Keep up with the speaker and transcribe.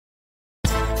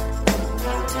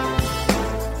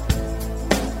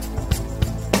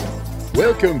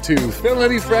Welcome to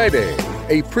Felony Friday,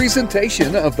 a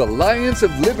presentation of the Lions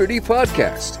of Liberty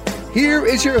podcast. Here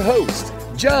is your host,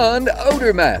 John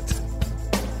Odermatt.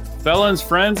 Felons,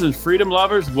 friends, and freedom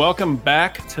lovers, welcome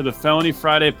back to the Felony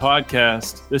Friday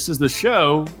podcast. This is the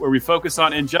show where we focus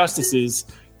on injustices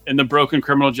in the broken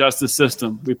criminal justice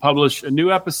system. We publish a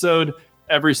new episode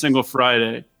every single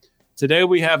Friday. Today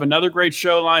we have another great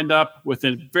show lined up with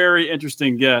a very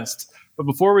interesting guest. But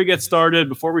before we get started,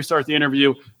 before we start the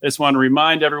interview, I just want to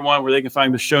remind everyone where they can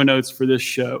find the show notes for this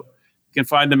show. You can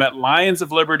find them at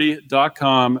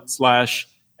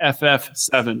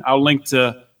lionsofliberty.com/FF7. I'll link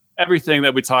to everything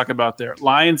that we talk about there.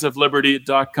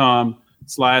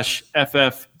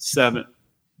 lionsofliberty.com/FF7.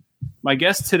 My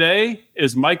guest today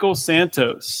is Michael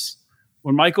Santos.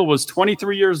 When Michael was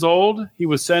 23 years old, he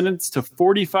was sentenced to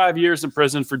 45 years in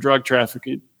prison for drug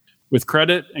trafficking. With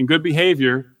credit and good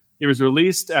behavior, he was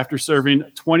released after serving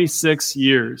 26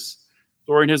 years.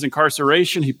 During his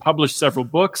incarceration, he published several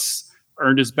books,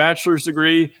 earned his bachelor's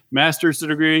degree, master's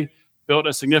degree, built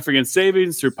a significant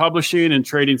savings through publishing and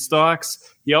trading stocks.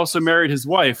 He also married his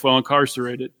wife while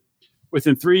incarcerated.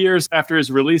 Within 3 years after his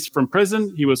release from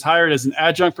prison, he was hired as an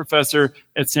adjunct professor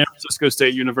at San Francisco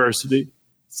State University.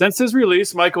 Since his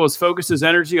release, Michael has focused his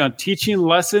energy on teaching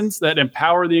lessons that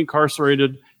empower the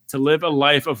incarcerated to live a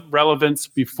life of relevance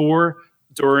before,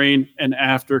 during, and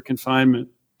after confinement.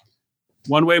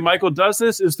 One way Michael does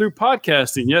this is through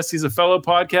podcasting. Yes, he's a fellow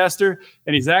podcaster,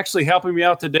 and he's actually helping me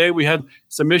out today. We had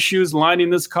some issues lining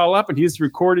this call up, and he's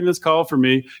recording this call for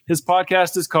me. His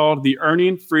podcast is called the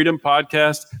Earning Freedom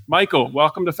Podcast. Michael,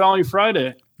 welcome to Felony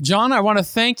Friday. John, I want to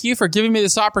thank you for giving me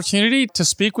this opportunity to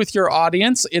speak with your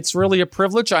audience. It's really a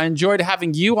privilege. I enjoyed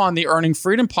having you on the Earning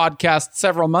Freedom Podcast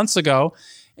several months ago.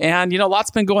 And,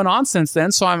 lots been going on since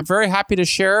then, so I'm very happy to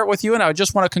share it with you. And I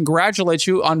just want to congratulate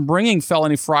you on bringing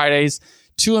Felony Fridays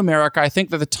to America. I think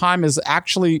that the time is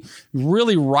actually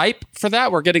really ripe for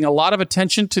that. We're getting a lot of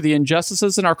attention to the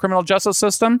injustices in our criminal justice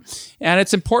system. And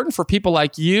it's important for people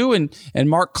like you and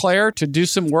Mark Claire to do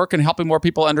some work in helping more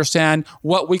people understand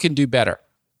what we can do better.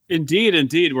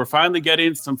 Indeed. We're finally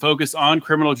getting some focus on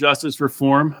criminal justice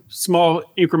reform. Small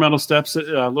incremental steps,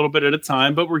 a little bit at a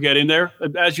time, but we're getting there.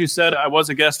 As you said, I was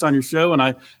a guest on your show, and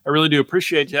I really do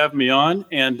appreciate you having me on.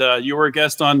 And you were a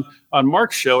guest on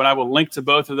Mark's show, and I will link to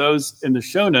both of those in the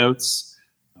show notes.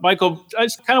 Michael, I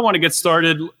just kind of want to get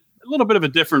started a little bit of a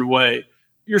different way.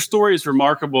 Your story is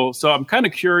remarkable, so I'm kind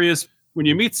of curious, when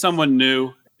you meet someone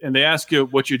new and they ask you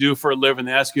what you do for a living,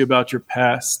 they ask you about your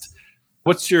past,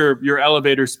 what's your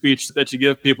elevator speech that you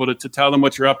give people to tell them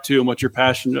what you're up to and what you're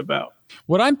passionate about?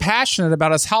 What I'm passionate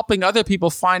about is helping other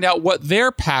people find out what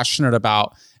they're passionate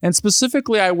about. And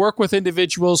specifically, I work with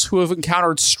individuals who have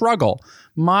encountered struggle.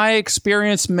 My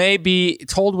experience may be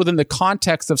told within the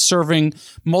context of serving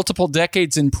multiple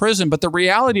decades in prison, but the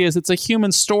reality is it's a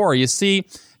human story. You see,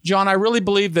 John, I really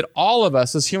believe that all of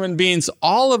us as human beings,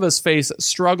 all of us face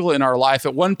struggle in our life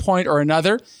at one point or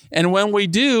another. And when we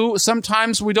do,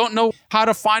 sometimes we don't know how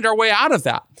to find our way out of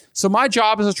that. So my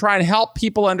job is to try and help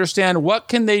people understand what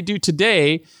can they do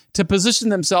today to position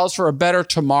themselves for a better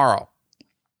tomorrow.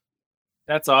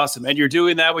 That's awesome. And you're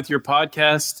doing that with your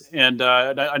podcast. And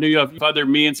I know you have other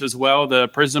means as well, the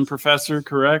Prison Professor,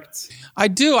 correct? I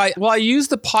do. I use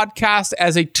the podcast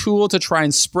as a tool to try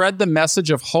and spread the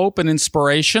message of hope and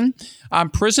inspiration.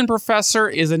 Prison Professor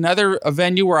is another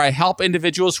venue where I help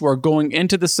individuals who are going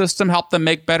into the system, help them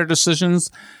make better decisions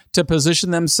to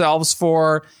position themselves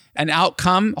for an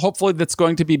outcome, hopefully that's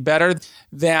going to be better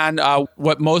than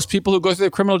what most people who go through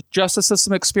the criminal justice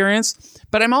system experience.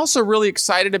 But I'm also really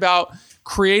excited about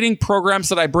creating programs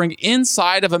that I bring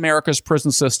inside of America's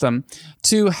prison system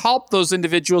to help those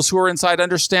individuals who are inside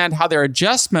understand how their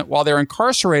adjustment while they're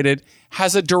incarcerated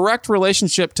has a direct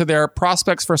relationship to their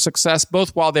prospects for success,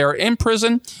 both while they're in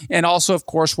prison and also, of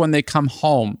course, when they come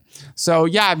home. So,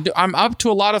 yeah, I'm up to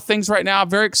a lot of things right now. I'm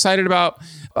very excited about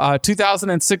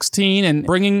 2016 and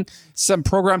bringing some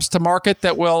programs to market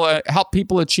that will help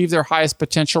people achieve their highest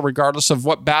potential regardless of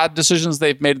what bad decisions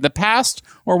they've made in the past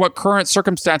or what current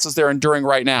circumstances they're enduring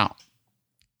right now.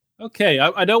 Okay,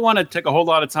 I don't want to take a whole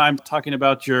lot of time talking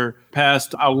about your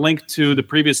past. I'll link to the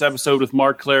previous episode with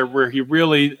Mark Claire where he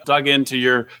really dug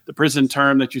into the prison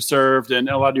term that you served and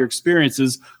a lot of your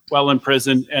experiences while in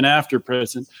prison and after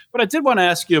prison. But I did want to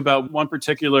ask you about one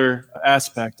particular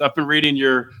aspect. I've been reading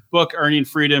your book, Earning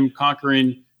Freedom,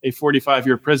 Conquering a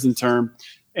 45-Year Prison Term.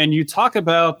 And you talk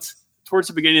about, towards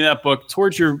the beginning of that book,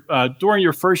 during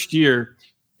your first year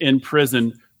in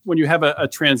prison, when you have a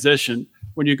transition,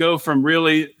 when you go from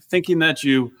really thinking that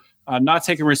you not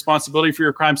taking responsibility for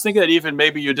your crimes, thinking that even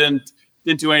maybe you didn't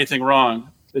do anything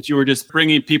wrong, that you were just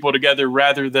bringing people together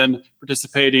rather than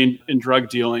participating in drug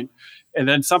dealing. And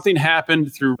then something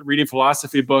happened through reading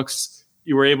philosophy books.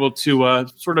 You were able to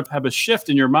sort of have a shift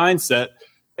in your mindset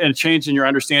and a change in your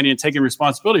understanding and taking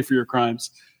responsibility for your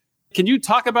crimes. Can you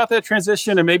talk about that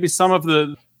transition and maybe some of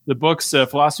the books,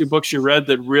 philosophy books you read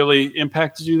that really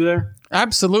impacted you there?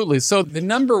 Absolutely. So the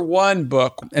number one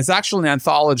book is actually an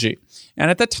anthology. And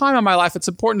at the time of my life, it's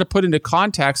important to put into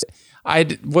context.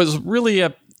 I was really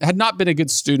had not been a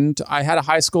good student. I had a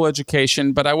high school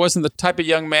education, but I wasn't the type of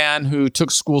young man who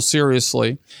took school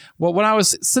seriously. Well, when I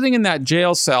was sitting in that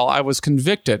jail cell, I was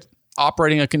convicted,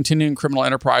 operating a continuing criminal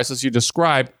enterprise, as you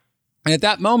described. And at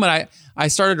that moment, I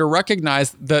started to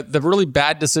recognize the really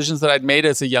bad decisions that I'd made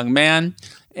as a young man.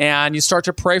 And you start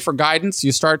to pray for guidance.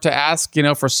 You start to ask,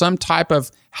 for some type of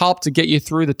help to get you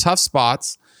through the tough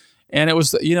spots. And it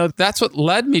was, that's what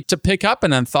led me to pick up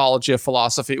an anthology of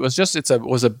philosophy. It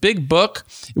was a big book.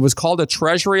 It was called A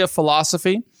Treasury of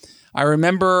Philosophy. I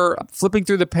remember flipping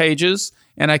through the pages,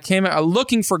 and I came out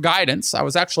looking for guidance. I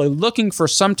was actually looking for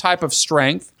some type of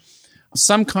strength,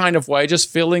 some kind of way, just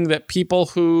feeling that people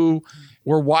who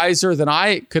were wiser than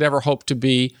I could ever hope to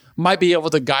be might be able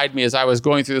to guide me as I was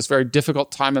going through this very difficult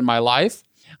time in my life.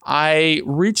 I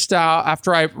reached out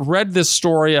after I read this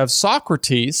story of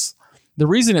Socrates. The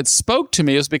reason it spoke to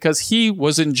me is because he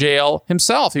was in jail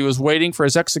himself. He was waiting for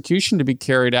his execution to be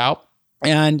carried out.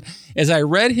 And as I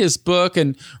read his book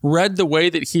and read the way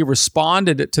that he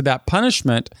responded to that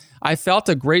punishment, I felt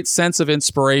a great sense of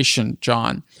inspiration,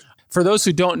 John. For those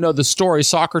who don't know the story,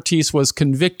 Socrates was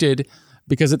convicted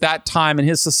because at that time in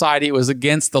his society, it was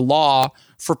against the law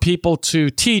for people to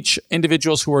teach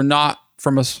individuals who were not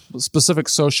from a specific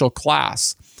social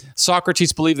class.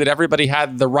 Socrates believed that everybody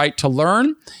had the right to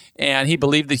learn, and he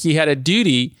believed that he had a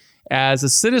duty as a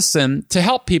citizen to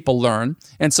help people learn.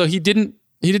 And so he didn't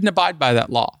abide by that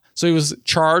law. So he was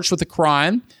charged with a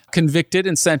crime, convicted,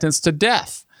 and sentenced to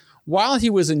death. While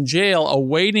he was in jail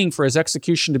awaiting for his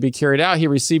execution to be carried out, he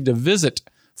received a visit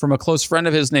from a close friend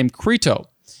of his named Crito.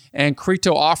 And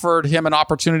Crito offered him an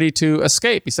opportunity to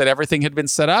escape. He said everything had been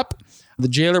set up. The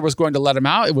jailer was going to let him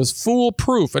out. It was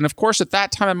foolproof. And of course, at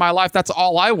that time in my life, that's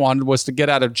all I wanted was to get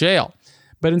out of jail.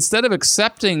 But instead of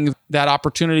accepting that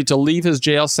opportunity to leave his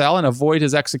jail cell and avoid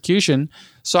his execution,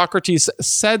 Socrates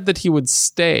said that he would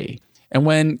stay. And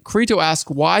when Crito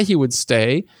asked why he would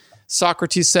stay,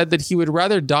 Socrates said that he would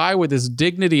rather die with his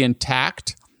dignity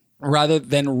intact rather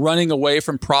than running away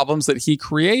from problems that he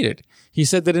created. He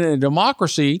said that in a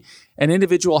democracy, an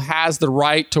individual has the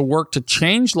right to work to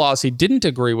change laws he didn't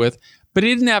agree with, but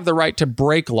he didn't have the right to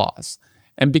break laws.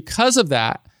 And because of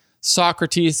that,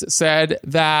 Socrates said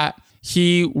that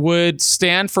he would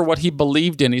stand for what he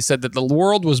believed in. He said that the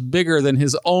world was bigger than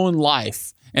his own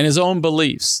life and his own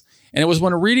beliefs. And it was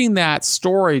when reading that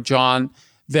story, John,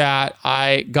 that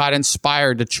I got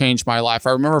inspired to change my life.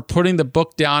 I remember putting the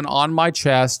book down on my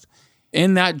chest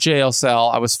in that jail cell.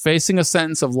 I was facing a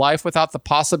sentence of life without the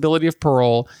possibility of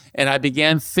parole, and I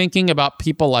began thinking about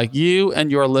people like you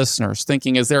and your listeners,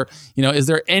 thinking, is there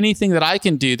anything that I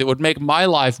can do that would make my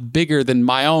life bigger than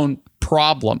my own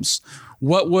problems?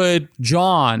 What would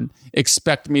John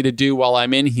expect me to do while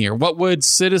I'm in here? What would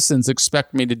citizens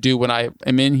expect me to do when I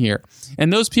am in here?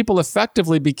 And those people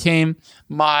effectively became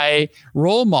my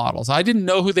role models. I didn't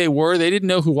know who they were. They didn't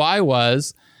know who I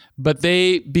was, but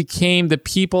they became the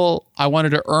people I wanted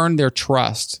to earn their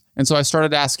trust. And so I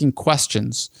started asking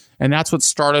questions. And that's what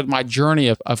started my journey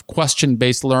of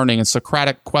question-based learning and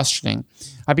Socratic questioning.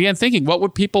 I began thinking, what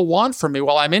would people want from me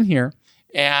while I'm in here?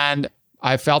 And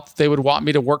I felt that they would want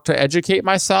me to work to educate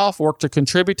myself, work to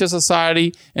contribute to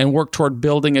society, and work toward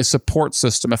building a support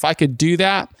system. If I could do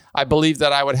that, I believe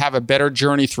that I would have a better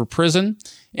journey through prison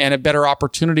and a better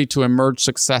opportunity to emerge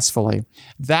successfully.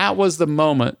 That was the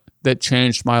moment that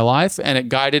changed my life, and it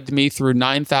guided me through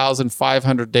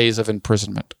 9,500 days of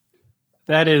imprisonment.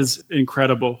 That is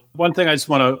incredible. One thing I just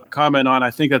want to comment on,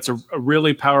 I think that's a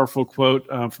really powerful quote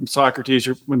from Socrates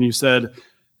when you said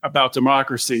about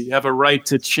democracy. You have a right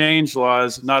to change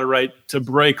laws, not a right to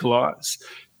break laws.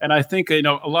 And I think, a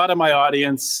lot of my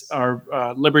audience are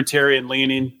libertarian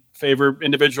leaning, favor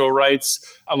individual rights.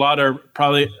 A lot are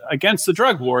probably against the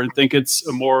drug war and think it's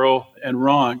immoral and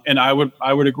wrong. And I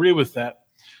would agree with that.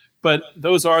 But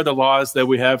those are the laws that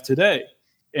we have today.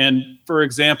 And for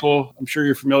example, I'm sure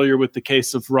you're familiar with the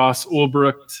case of Ross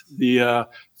Ulbricht, the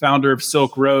founder of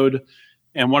Silk Road.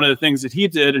 And one of the things that he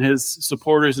did, and his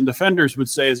supporters and defenders would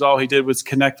say, is all he did was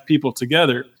connect people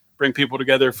together, bring people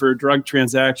together for drug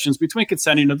transactions between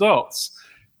consenting adults.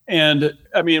 And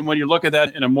I mean, when you look at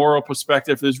that in a moral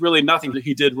perspective, there's really nothing that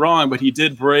he did wrong, but he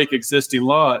did break existing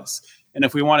laws. And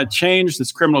if we want to change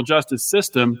this criminal justice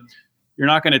system, you're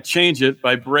not going to change it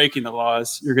by breaking the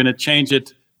laws. You're going to change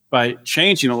it by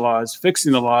changing the laws,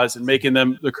 fixing the laws, and making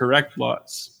them the correct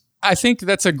laws. I think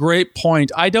that's a great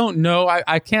point. I don't know.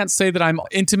 I can't say that I'm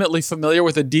intimately familiar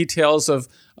with the details of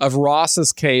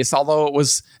Ross's case, although it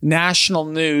was national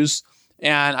news.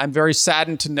 And I'm very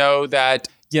saddened to know that,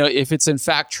 if it's in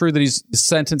fact true that he's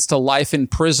sentenced to life in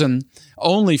prison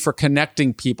only for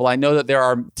connecting people. I know that there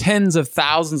are tens of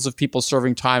thousands of people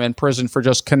serving time in prison for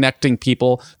just connecting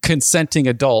people, consenting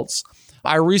adults.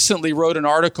 I recently wrote an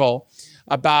article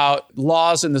about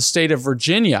laws in the state of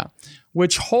Virginia,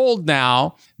 which hold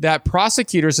now that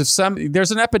prosecutors,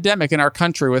 there's an epidemic in our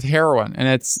country with heroin, and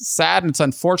it's sad and it's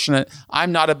unfortunate.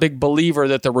 I'm not a big believer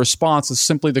that the response is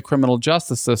simply the criminal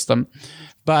justice system.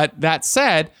 But that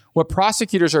said, what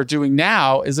prosecutors are doing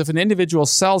now is if an individual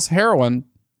sells heroin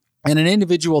and an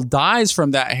individual dies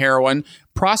from that heroin,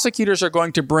 prosecutors are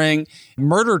going to bring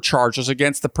murder charges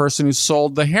against the person who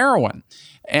sold the heroin.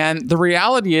 And the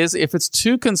reality is, if it's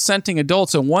two consenting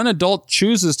adults and one adult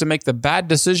chooses to make the bad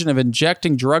decision of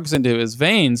injecting drugs into his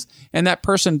veins and that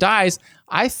person dies,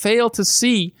 I fail to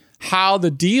see how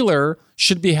the dealer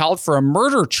should be held for a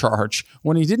murder charge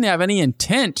when he didn't have any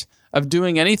intent of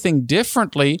doing anything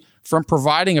differently from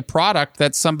providing a product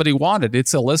that somebody wanted.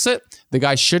 It's illicit. The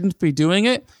guy shouldn't be doing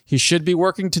it. He should be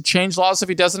working to change laws if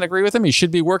he doesn't agree with them. He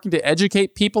should be working to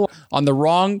educate people on the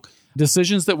wrong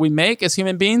decisions that we make as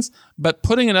human beings. But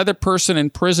putting another person in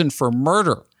prison for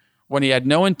murder when he had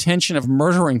no intention of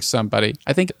murdering somebody,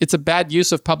 I think it's a bad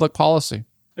use of public policy.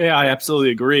 Yeah, I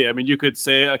absolutely agree. I mean, you could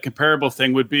say a comparable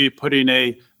thing would be putting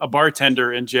a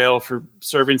bartender in jail for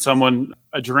serving someone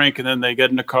a drink and then they get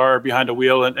in a car behind a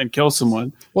wheel and kill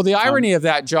someone. Well, the irony of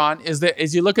that, John, is that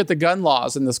as you look at the gun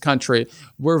laws in this country,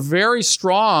 we're very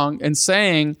strong in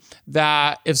saying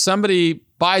that if somebody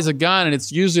buys a gun and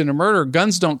it's used in a murder,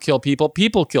 guns don't kill people,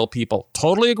 people kill people.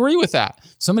 Totally agree with that.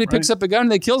 Somebody picks up a gun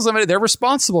and they kill somebody, they're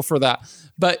responsible for that.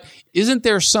 But isn't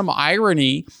there some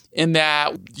irony in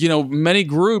that, many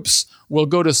groups will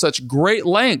go to such great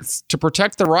lengths to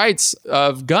protect the rights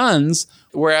of guns,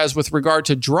 whereas with regard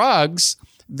to drugs,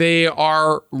 they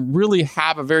really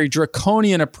have a very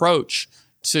draconian approach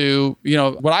to,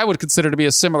 what I would consider to be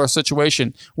a similar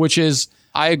situation, which is,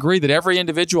 I agree that every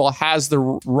individual has the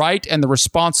right and the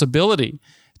responsibility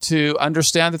to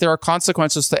understand that there are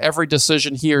consequences to every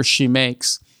decision he or she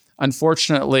makes.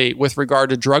 Unfortunately, with regard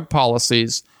to drug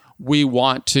policies, we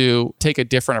want to take a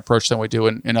different approach than we do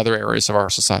in other areas of our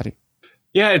society.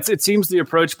 Yeah, it seems the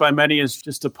approach by many is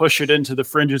just to push it into the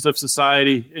fringes of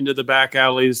society, into the back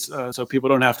alleys, so people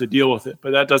don't have to deal with it.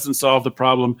 But that doesn't solve the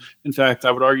problem. In fact,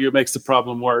 I would argue it makes the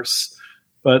problem worse.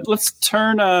 But let's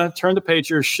turn the page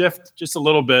here, shift just a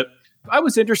little bit. I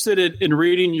was interested in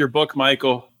reading your book,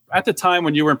 Michael. At the time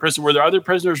when you were in prison, were there other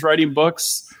prisoners writing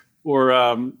books or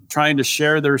trying to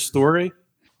share their story?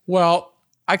 Well,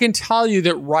 I can tell you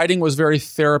that writing was very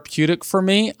therapeutic for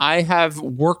me. I have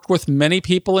worked with many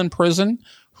people in prison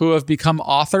who have become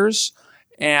authors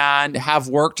and have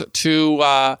worked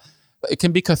to... It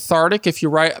can be cathartic if you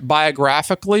write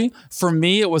biographically. For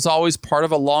me, it was always part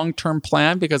of a long-term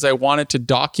plan because I wanted to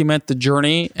document the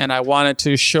journey and I wanted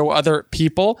to show other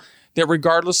people that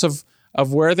regardless of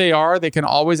where they are, they can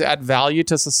always add value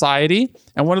to society.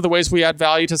 And one of the ways we add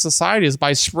value to society is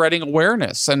by spreading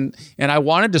awareness. And I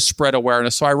wanted to spread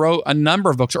awareness. So I wrote a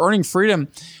number of books. Earning Freedom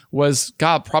was,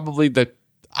 probably the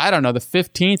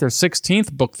 15th or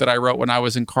 16th book that I wrote when I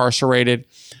was incarcerated.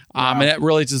 Wow. And it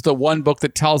really is the one book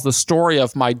that tells the story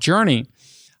of my journey.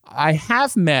 I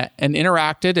have met and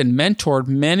interacted and mentored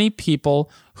many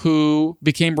people who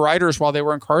became writers while they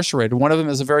were incarcerated. One of them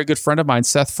is a very good friend of mine,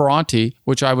 Seth Ferranti,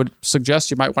 which I would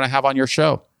suggest you might want to have on your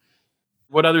show.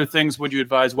 What other things would you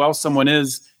advise while someone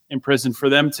is in prison for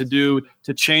them to do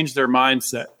to change their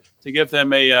mindset, to give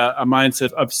them a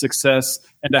mindset of success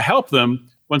and to help them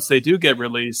once they do get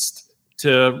released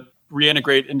to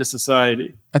reintegrate into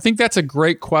society? I think that's a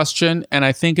great question, and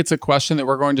I think it's a question that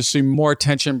we're going to see more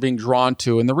attention being drawn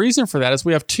to. And the reason for that is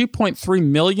we have 2.3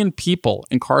 million people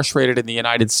incarcerated in the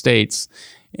United States.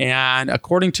 And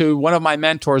according to one of my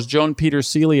mentors, Joan Peter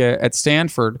Celia at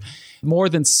Stanford, more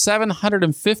than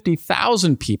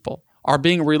 750,000 people are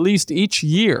being released each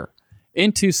year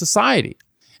into society.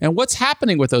 And what's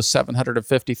happening with those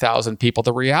 750,000 people?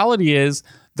 The reality is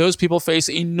those people face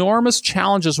enormous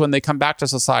challenges when they come back to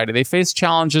society. They face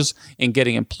challenges in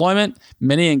getting employment,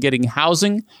 many in getting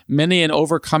housing, many in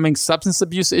overcoming substance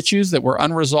abuse issues that were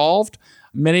unresolved.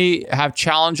 Many have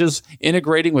challenges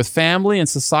integrating with family and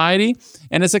society.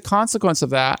 And as a consequence of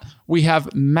that, we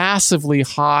have massively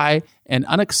high and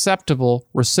unacceptable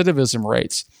recidivism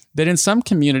rates. that in some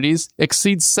communities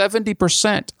exceeds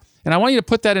 70%. And I want you to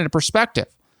put that into perspective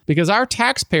because our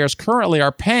taxpayers currently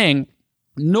are paying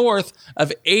north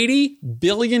of $80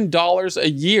 billion a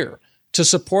year to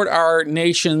support our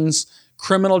nation's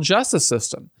criminal justice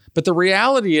system. But the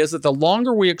reality is that the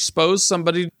longer we expose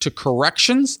somebody to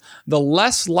corrections, the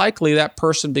less likely that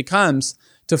person becomes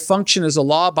to function as a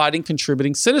law-abiding,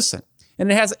 contributing citizen.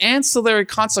 And it has ancillary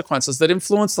consequences that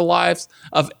influence the lives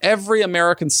of every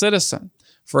American citizen.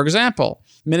 For example,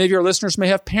 many of your listeners may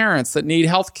have parents that need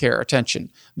health care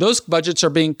attention. Those budgets are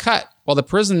being cut while the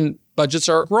prison budgets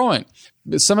are growing.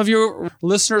 Some of your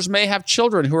listeners may have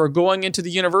children who are going into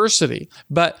the university,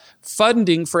 but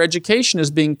funding for education is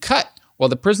being cut while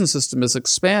the prison system is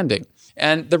expanding.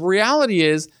 And the reality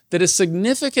is that a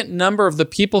significant number of the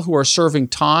people who are serving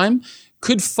time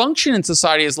could function in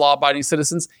society as law-abiding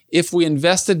citizens if we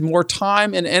invested more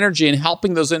time and energy in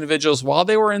helping those individuals while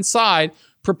they were inside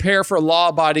prepare for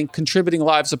law-abiding, contributing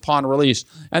lives upon release.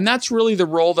 And that's really the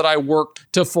role that I work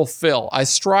to fulfill. I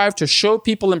strive to show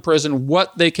people in prison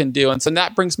what they can do. And so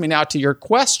that brings me now to your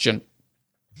question.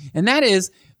 And that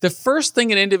is, the first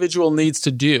thing an individual needs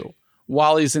to do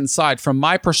while he's inside, from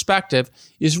my perspective,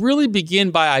 is really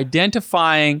begin by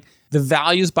identifying the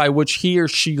values by which he or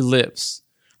she lives.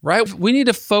 Right? We need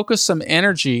to focus some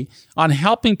energy on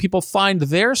helping people find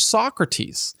their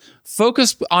Socrates.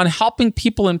 Focus on helping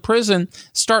people in prison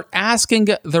start asking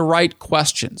the right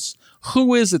questions.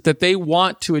 Who is it that they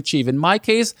want to achieve? In my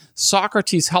case,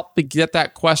 Socrates helped me get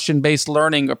that question-based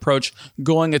learning approach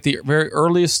going at the very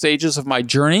earliest stages of my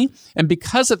journey. And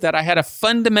because of that, I had a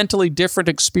fundamentally different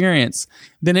experience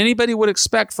than anybody would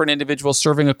expect for an individual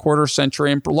serving a quarter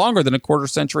century and longer than a quarter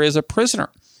century as a prisoner.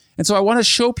 And so I want to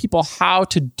show people how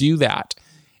to do that.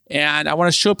 And I want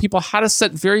to show people how to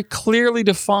set very clearly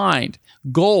defined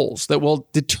goals that will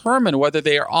determine whether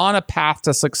they are on a path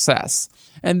to success.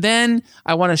 And then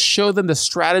I want to show them the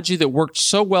strategy that worked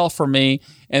so well for me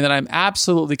and that I'm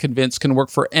absolutely convinced can work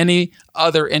for any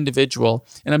other individual.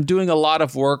 And I'm doing a lot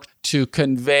of work to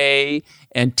convey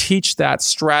and teach that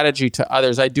strategy to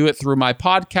others. I do it through my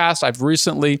podcast. I've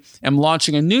recently am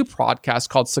launching a new podcast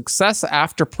called Success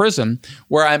After Prison,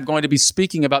 where I'm going to be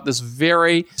speaking about this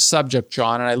very subject,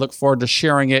 John, and I look forward to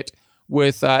sharing it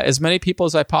with as many people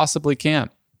as I possibly can.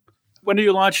 When do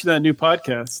you launch that new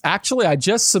podcast? Actually, I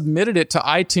just submitted it to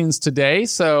iTunes today.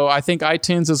 So I think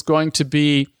iTunes is going to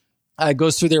be,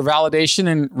 goes through their validation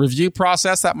and review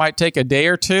process. That might take a day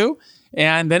or two.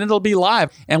 And then it'll be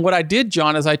live. And what I did,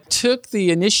 John, is I took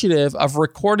the initiative of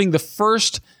recording the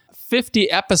first 50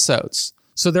 episodes.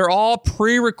 So they're all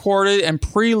pre-recorded and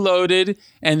preloaded,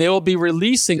 and they will be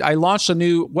releasing. I launched a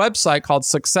new website called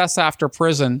Success After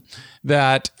Prison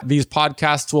that these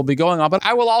podcasts will be going on, but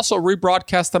I will also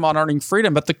rebroadcast them on Earning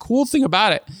Freedom. But the cool thing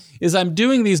about it is I'm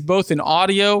doing these both in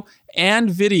audio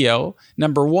and video,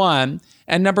 number one.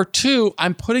 And number two,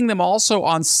 I'm putting them also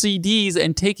on CDs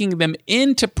and taking them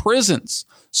into prisons.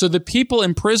 So the people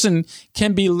in prison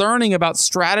can be learning about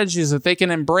strategies that they can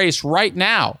embrace right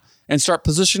now and start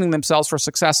positioning themselves for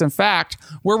success. In fact,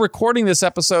 we're recording this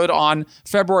episode on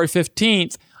February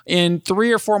 15th. In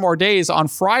 3 or 4 more days, on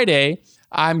Friday,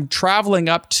 I'm traveling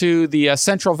up to the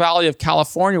Central Valley of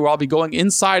California, where I'll be going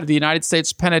inside of the United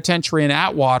States Penitentiary in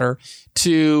Atwater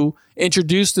to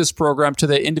introduce this program to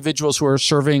the individuals who are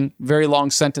serving very long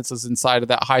sentences inside of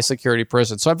that high security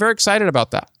prison. So I'm very excited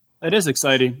about that. That is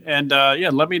exciting. And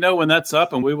let me know when that's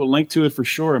up, and we will link to it for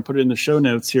sure and put it in the show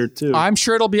notes here too. I'm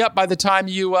sure it'll be up by the time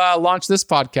you launch this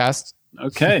podcast.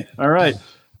 Okay. All right.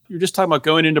 You're just talking about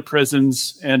going into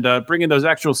prisons and bringing those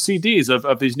actual CDs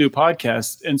of these new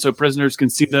podcasts, and so prisoners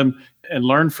can see them and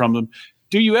learn from them.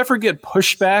 Do you ever get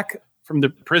pushback from the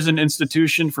prison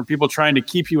institution for people trying to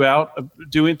keep you out of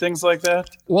doing things like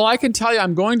that? Well, I can tell you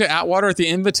I'm going to Atwater at the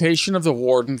invitation of the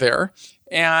warden there.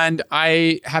 And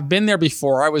I have been there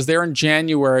before. I was there in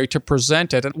January to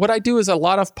present it. And what I do is a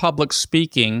lot of public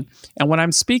speaking. And when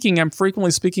I'm speaking, I'm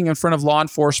frequently speaking in front of law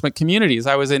enforcement communities.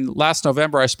 Last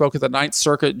November, I spoke at the Ninth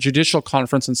Circuit Judicial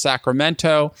Conference in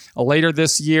Sacramento. Later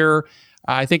this year,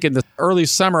 I think in the early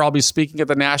summer, I'll be speaking at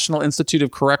the National Institute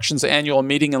of Corrections annual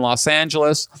meeting in Los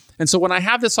Angeles. And so when I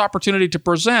have this opportunity to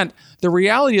present, the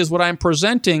reality is what I'm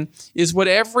presenting is what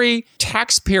every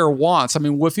taxpayer wants. I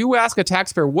mean, if you ask a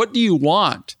taxpayer, what do you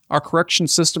want our correction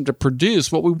system to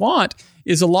produce? What we want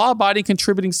is a law-abiding,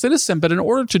 contributing citizen. But in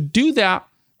order to do that,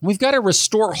 we've got to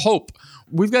restore hope.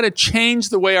 We've got to change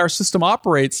the way our system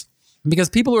operates, because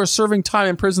people who are serving time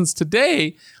in prisons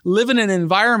today live in an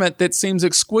environment that seems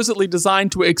exquisitely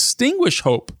designed to extinguish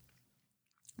hope.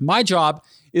 My job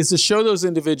is to show those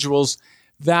individuals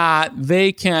that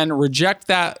they can reject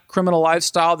that criminal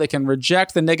lifestyle, they can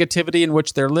reject the negativity in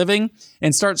which they're living,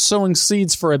 and start sowing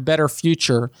seeds for a better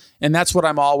future. And that's what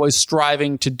I'm always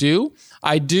striving to do.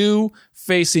 I do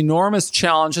face enormous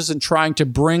challenges in trying to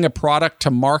bring a product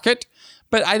to market,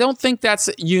 but I don't think that's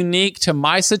unique to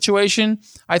my situation.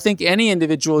 I think any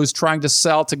individual who's trying to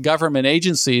sell to government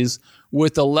agencies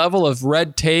with the level of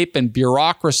red tape and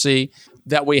bureaucracy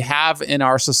that we have in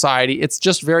our society, it's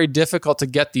just very difficult to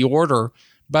get the order.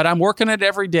 But I'm working it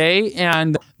every day,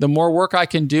 and the more work I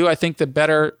can do, I think the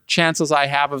better chances I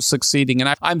have of succeeding.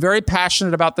 And I'm very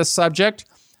passionate about this subject,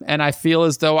 and I feel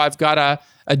as though I've got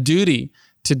a duty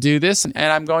to do this, and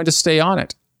I'm going to stay on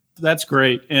it. That's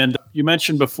great. And you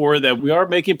mentioned before that we are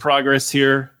making progress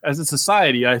here as a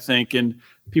society, I think, and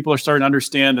people are starting to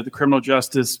understand that the criminal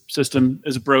justice system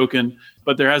is broken.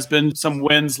 But there has been some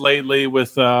wins lately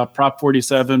with Prop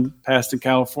 47 passed in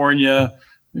California,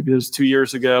 maybe it was 2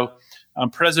 years ago.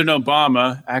 President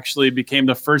Obama actually became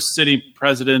the first sitting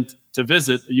president to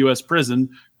visit a U.S. prison,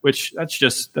 which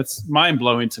that's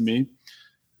mind-blowing to me.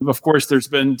 Of course, there's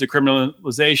been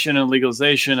decriminalization and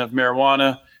legalization of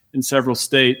marijuana in several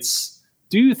states.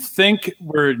 Do you think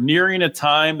we're nearing a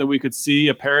time that we could see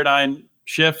a paradigm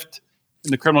shift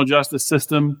in the criminal justice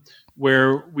system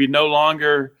where we no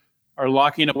longer are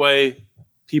locking away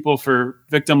people for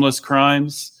victimless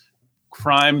crimes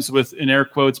with, in air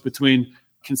quotes, between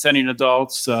consenting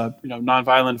adults,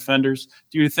 nonviolent offenders?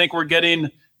 Do you think we're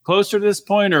getting closer to this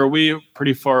point, or are we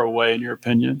pretty far away, in your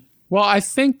opinion? Well, I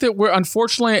think that we're,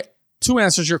 unfortunately, two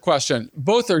answers to your question.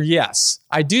 Both are yes.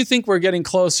 I do think we're getting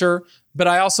closer, but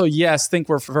I also, think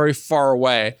we're very far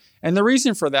away. And the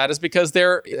reason for that is because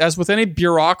there, as with any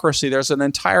bureaucracy, there's an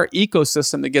entire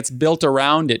ecosystem that gets built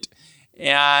around it.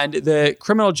 And the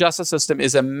criminal justice system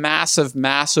is a massive,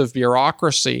 massive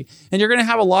bureaucracy. And you're going to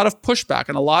have a lot of pushback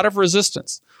and a lot of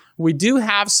resistance. We do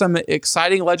have some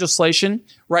exciting legislation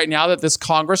right now that this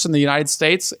Congress in the United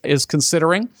States is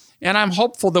considering. And I'm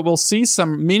hopeful that we'll see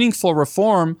some meaningful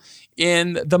reform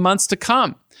in the months to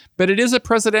come. But it is a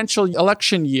presidential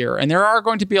election year, and there are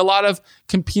going to be a lot of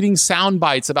competing sound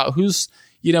bites about who's,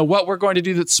 what we're going to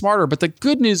do that's smarter. But the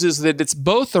good news is that it's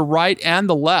both the right and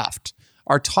the left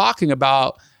are talking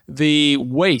about the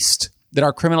waste that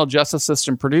our criminal justice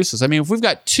system produces. I mean, if we've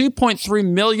got 2.3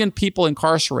 million people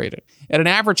incarcerated at an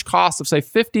average cost of, say,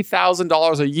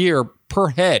 $50,000 a year per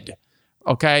head,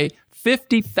 okay,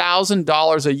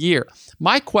 $50,000 a year.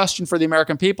 My question for the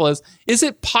American people is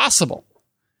it possible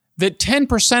that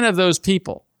 10% of those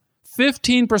people,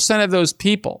 15% of those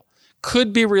people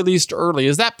could be released early?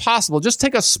 Is that possible? Just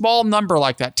take a small number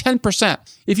like that, 10%.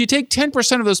 If you take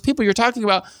 10% of those people, you're talking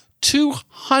about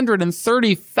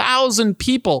 230,000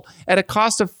 people at a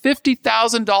cost of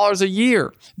 $50,000 a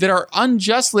year that are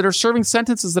unjustly, that are serving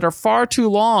sentences that are far too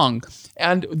long,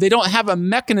 and they don't have a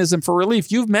mechanism for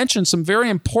relief. You've mentioned some very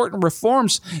important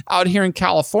reforms out here in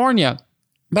California,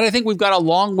 but I think we've got a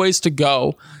long ways to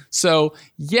go. So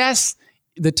yes,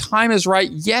 the time is right.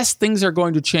 Yes, things are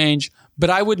going to change, but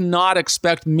I would not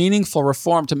expect meaningful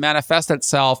reform to manifest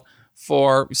itself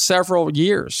for several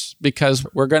years, because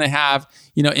we're going to have,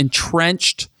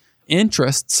 entrenched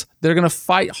interests that are going to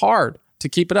fight hard to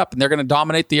keep it up, and they're going to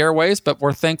dominate the airways. But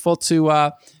we're thankful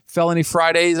to Felony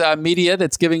Friday's media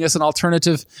that's giving us an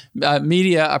alternative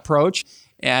media approach,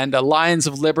 and Lions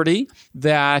of Liberty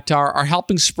that are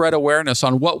helping spread awareness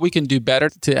on what we can do better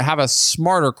to have a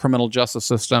smarter criminal justice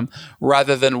system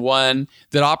rather than one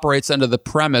that operates under the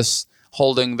premise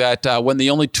holding that when the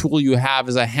only tool you have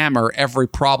is a hammer, every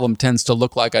problem tends to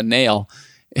look like a nail.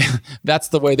 That's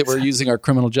the way that we're using our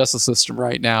criminal justice system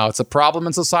right now. It's a problem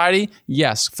in society.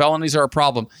 Yes, felonies are a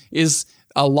problem. Is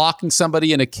locking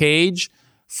somebody in a cage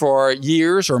for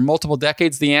years or multiple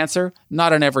decades the answer?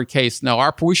 Not in every case,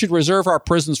 no. We should reserve our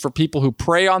prisons for people who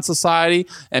prey on society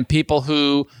and people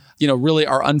who really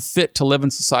are unfit to live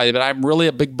in society. But I'm really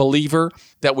a big believer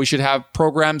that we should have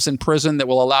programs in prison that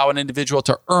will allow an individual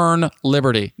to earn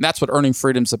liberty. And that's what earning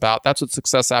freedom is about. That's what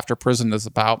success after prison is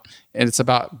about. And it's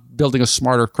about building a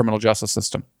smarter criminal justice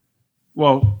system.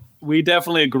 Well, we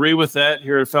definitely agree with that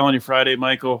here at Felony Friday,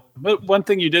 Michael. But one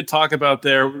thing you did talk about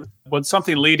there was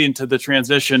something leading to the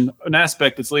transition, an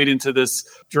aspect that's leading to this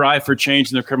drive for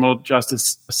change in the criminal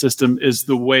justice system is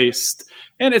the waste.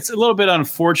 And it's a little bit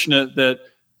unfortunate that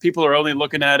people are only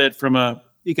looking at it from a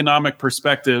economic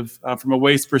perspective, from a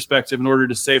waste perspective in order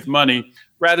to save money,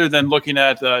 rather than looking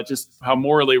at just how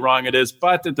morally wrong it is.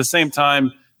 But at the same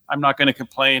time, I'm not going to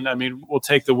complain. I mean, we'll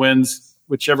take the wins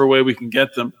whichever way we can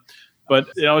get them. But,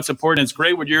 it's important. It's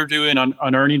great what you're doing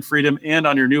on Earning Freedom and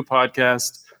on your new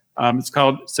podcast. It's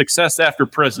called Success After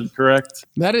Prison, correct?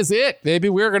 That is it, baby.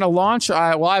 We're going to launch.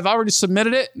 I've already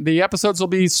submitted it. The episodes will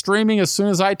be streaming as soon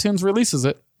as iTunes releases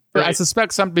it. Right. I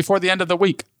suspect some before the end of the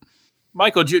week.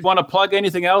 Michael, do you want to plug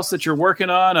anything else that you're working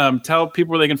on? Tell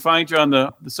people where they can find you on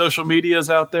the social medias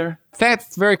out there.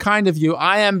 That's very kind of you.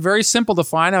 I am very simple to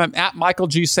find. I'm at Michael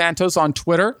G. Santos on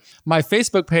Twitter. My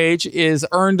Facebook page is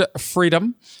Earned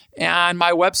Freedom. And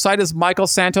my website is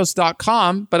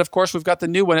michaelsantos.com. But of course, we've got the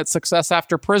new one at Success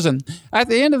After Prison. At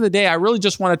the end of the day, I really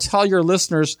just want to tell your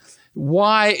listeners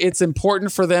why it's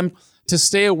important for them to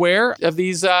stay aware of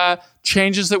these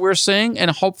changes that we're seeing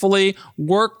and hopefully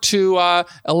work to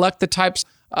elect the types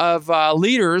of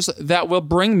leaders that will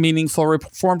bring meaningful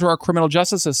reform to our criminal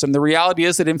justice system. The reality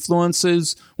is it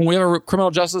influences, when we have a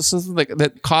criminal justice system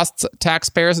that costs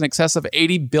taxpayers in excess of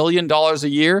 $80 billion a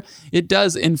year, it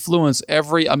does influence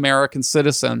every American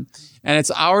citizen. And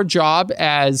it's our job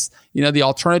as, the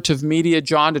alternative media,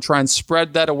 John, to try and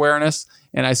spread that awareness.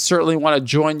 And I certainly want to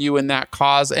join you in that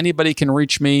cause. Anybody can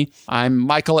reach me. I'm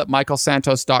Michael at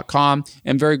michaelsantos.com.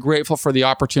 I'm very grateful for the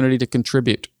opportunity to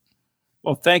contribute.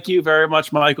 Well, thank you very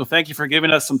much, Michael. Thank you for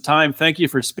giving us some time. Thank you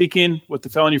for speaking with the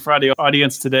Felony Friday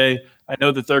audience today. I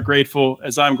know that they're grateful,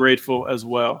 as I'm grateful as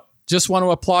well. Just want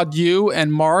to applaud you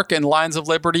and Mark and Lions of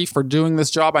Liberty for doing this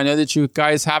job. I know that you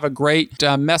guys have a great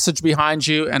message behind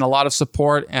you and a lot of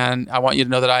support. And I want you to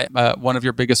know that I'm one of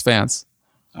your biggest fans.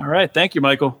 All right. Thank you,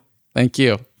 Michael. Thank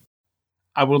you.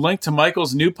 I will link to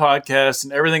Michael's new podcast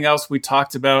and everything else we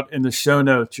talked about in the show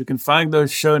notes. You can find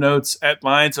those show notes at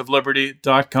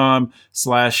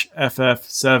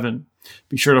lionsofliberty.com/FF7.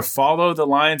 Be sure to follow the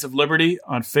Lions of Liberty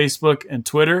on Facebook and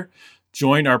Twitter.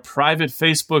 Join our private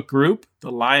Facebook group,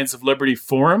 the Lions of Liberty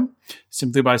Forum,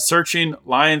 simply by searching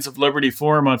Lions of Liberty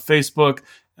Forum on Facebook,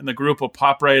 and the group will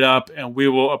pop right up, and we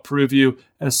will approve you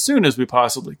as soon as we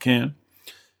possibly can.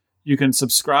 You can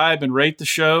subscribe and rate the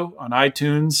show on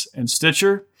iTunes and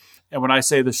Stitcher. And when I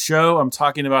say the show, I'm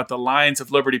talking about the Lions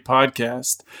of Liberty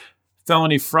podcast.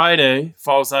 Felony Friday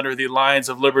falls under the Lions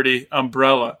of Liberty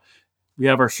umbrella. We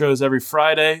have our shows every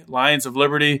Friday, Lions of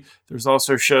Liberty. There's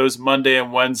also shows Monday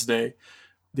and Wednesday.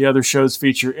 The other shows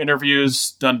feature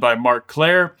interviews done by Mark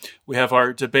Clare. We have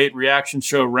our debate reaction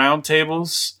show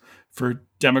roundtables for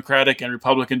Democratic and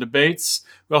Republican debates.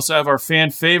 We also have our fan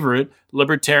favorite,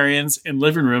 Libertarians in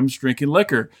Living Rooms Drinking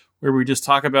Liquor, where we just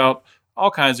talk about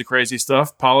all kinds of crazy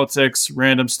stuff, politics,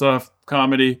 random stuff,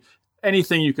 comedy,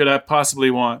 anything you could possibly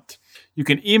want. You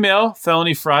can email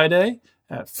Felony Friday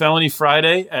at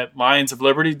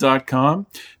felonyfriday@lionsofliberty.com.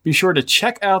 Be sure to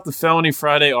check out the Felony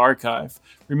Friday archive.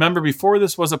 Remember, before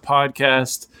this was a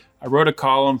podcast, I wrote a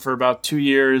column for about 2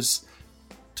 years,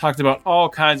 talked about all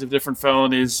kinds of different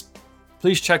felonies.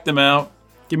 Please check them out.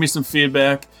 Give me some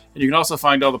feedback. And you can also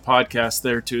find all the podcasts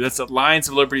there too. That's at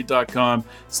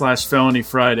lionsofliberty.com/Felony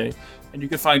Friday. And you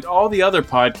can find all the other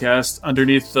podcasts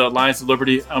underneath the Lions of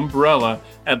Liberty umbrella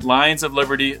at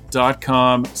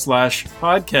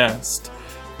lionsofliberty.com/podcast.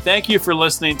 Thank you for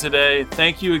listening today.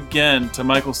 Thank you again to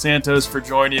Michael Santos for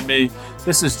joining me.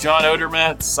 This is John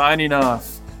Odermatt signing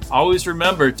off. Always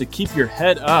remember to keep your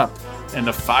head up and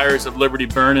the fires of liberty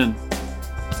burning.